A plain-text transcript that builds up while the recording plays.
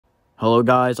Hello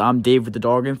guys, I'm Dave with the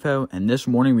Dog Info, and this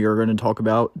morning we are going to talk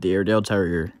about the Airedale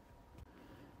Terrier.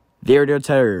 The Airedale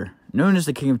Terrier, known as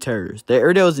the King of Terriers, the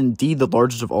Airedale is indeed the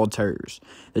largest of all terriers.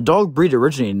 The dog breed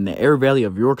originated in the Aire Valley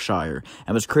of Yorkshire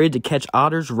and was created to catch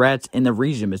otters, rats in the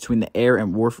region between the Aire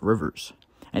and Wharfe rivers.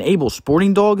 An able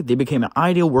sporting dog, they became an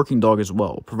ideal working dog as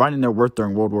well, providing their worth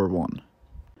during World War I.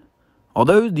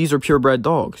 Although these are purebred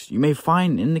dogs, you may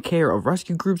find in the care of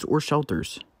rescue groups or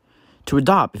shelters. To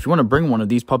adopt if you want to bring one of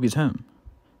these puppies home.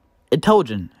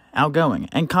 Intelligent, outgoing,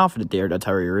 and confident the Airedale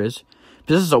Terrier is,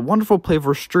 possesses a wonderful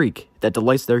playful streak that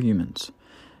delights their humans.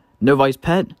 No vice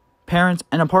pet, parents,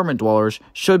 and apartment dwellers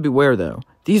should beware though.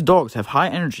 These dogs have high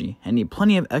energy and need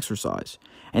plenty of exercise,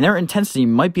 and their intensity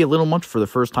might be a little much for the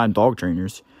first-time dog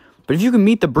trainers. But if you can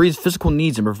meet the breed's physical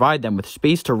needs and provide them with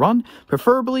space to run,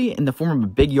 preferably in the form of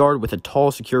a big yard with a tall,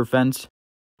 secure fence,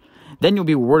 then you'll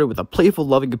be rewarded with a playful,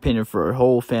 loving companion for a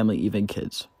whole family, even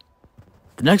kids.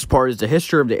 The next part is the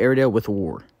history of the Airedale with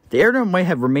war. The Airedale might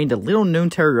have remained a little-known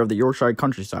terrier of the Yorkshire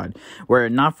countryside, were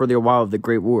it not for the while of the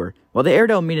Great War. While the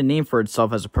Airedale made a name for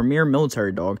itself as a premier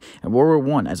military dog in World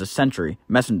War I as a sentry,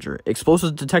 messenger,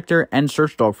 explosives detector, and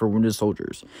search dog for wounded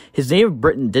soldiers, his native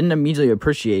Britain didn't immediately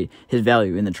appreciate his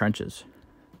value in the trenches.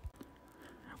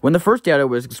 When the first Airedale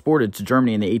was exported to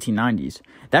Germany in the 1890s,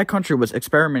 that country was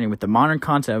experimenting with the modern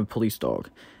concept of police dog.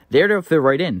 The Airedale fit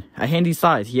right in. A handy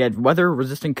size, he had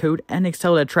weather-resistant coat and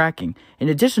excelled at tracking, in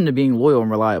addition to being loyal and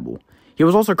reliable. He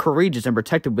was also courageous and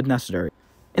protective when necessary.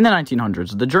 In the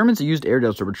 1900s, the Germans used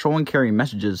Airedales to patrol and carry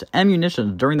messages and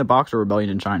munitions during the Boxer Rebellion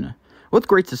in China. With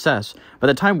great success, by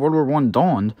the time World War I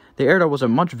dawned, the Airedale was a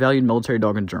much-valued military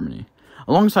dog in Germany,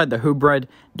 alongside the Hobred,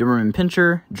 Doberman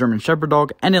Pinscher, German Shepherd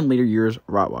Dog, and in later years,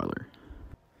 Rottweiler.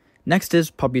 Next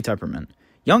is puppy temperament.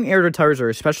 Young Airedale Terriers are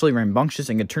especially rambunctious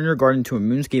and can turn your garden to a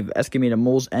moonscape of escamated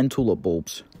moles and tulip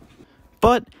bulbs.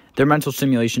 But their mental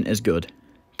stimulation is good.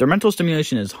 Their mental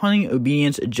stimulation is hunting,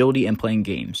 obedience, agility, and playing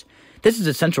games. This is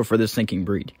essential for this thinking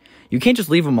breed. You can't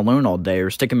just leave them alone all day or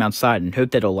stick them outside and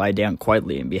hope that they'll lie down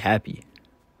quietly and be happy.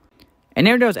 An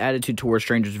Airedale's attitude towards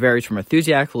strangers varies from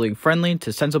enthusiastically friendly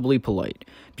to sensibly polite,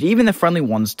 but even the friendly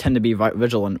ones tend to be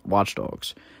vigilant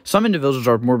watchdogs. Some individuals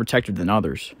are more protective than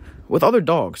others. With other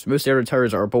dogs, most Airedale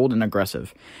Terriers are bold and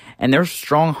aggressive, and their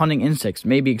strong hunting instincts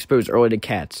may be exposed early to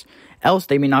cats, else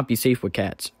they may not be safe with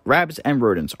cats. Rabbits and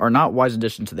rodents are not wise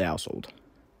additions to the household.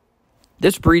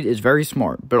 This breed is very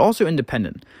smart, but also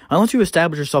independent. Unless you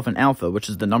establish yourself an alpha, which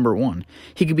is the number one,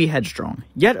 he can be headstrong,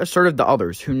 yet assertive to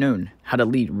others who know how to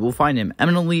lead will find him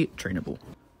eminently trainable.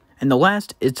 And the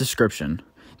last is description.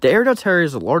 The Airedale Terrier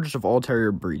is the largest of all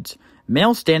terrier breeds.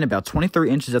 Males stand about 23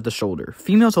 inches at the shoulder,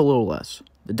 females a little less.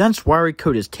 The dense, wiry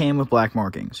coat is tan with black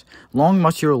markings. Long,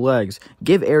 muscular legs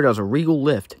give Airedales a regal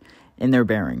lift in their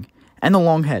bearing. And the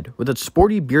long head, with its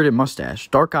sporty bearded mustache,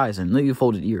 dark eyes, and neatly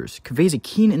folded ears, conveys a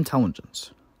keen intelligence.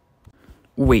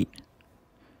 Weight.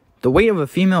 The weight of a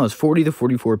female is 40 to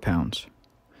 44 pounds.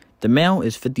 The male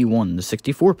is 51 to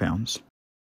 64 pounds.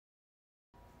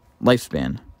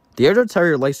 Lifespan. The Airedale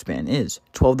Terrier lifespan is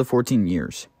 12 to 14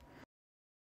 years.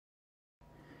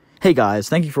 Hey guys,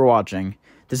 thank you for watching.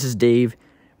 This is Dave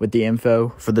with the info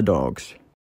for the dogs.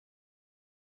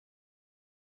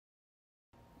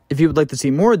 If you would like to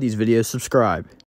see more of these videos, subscribe.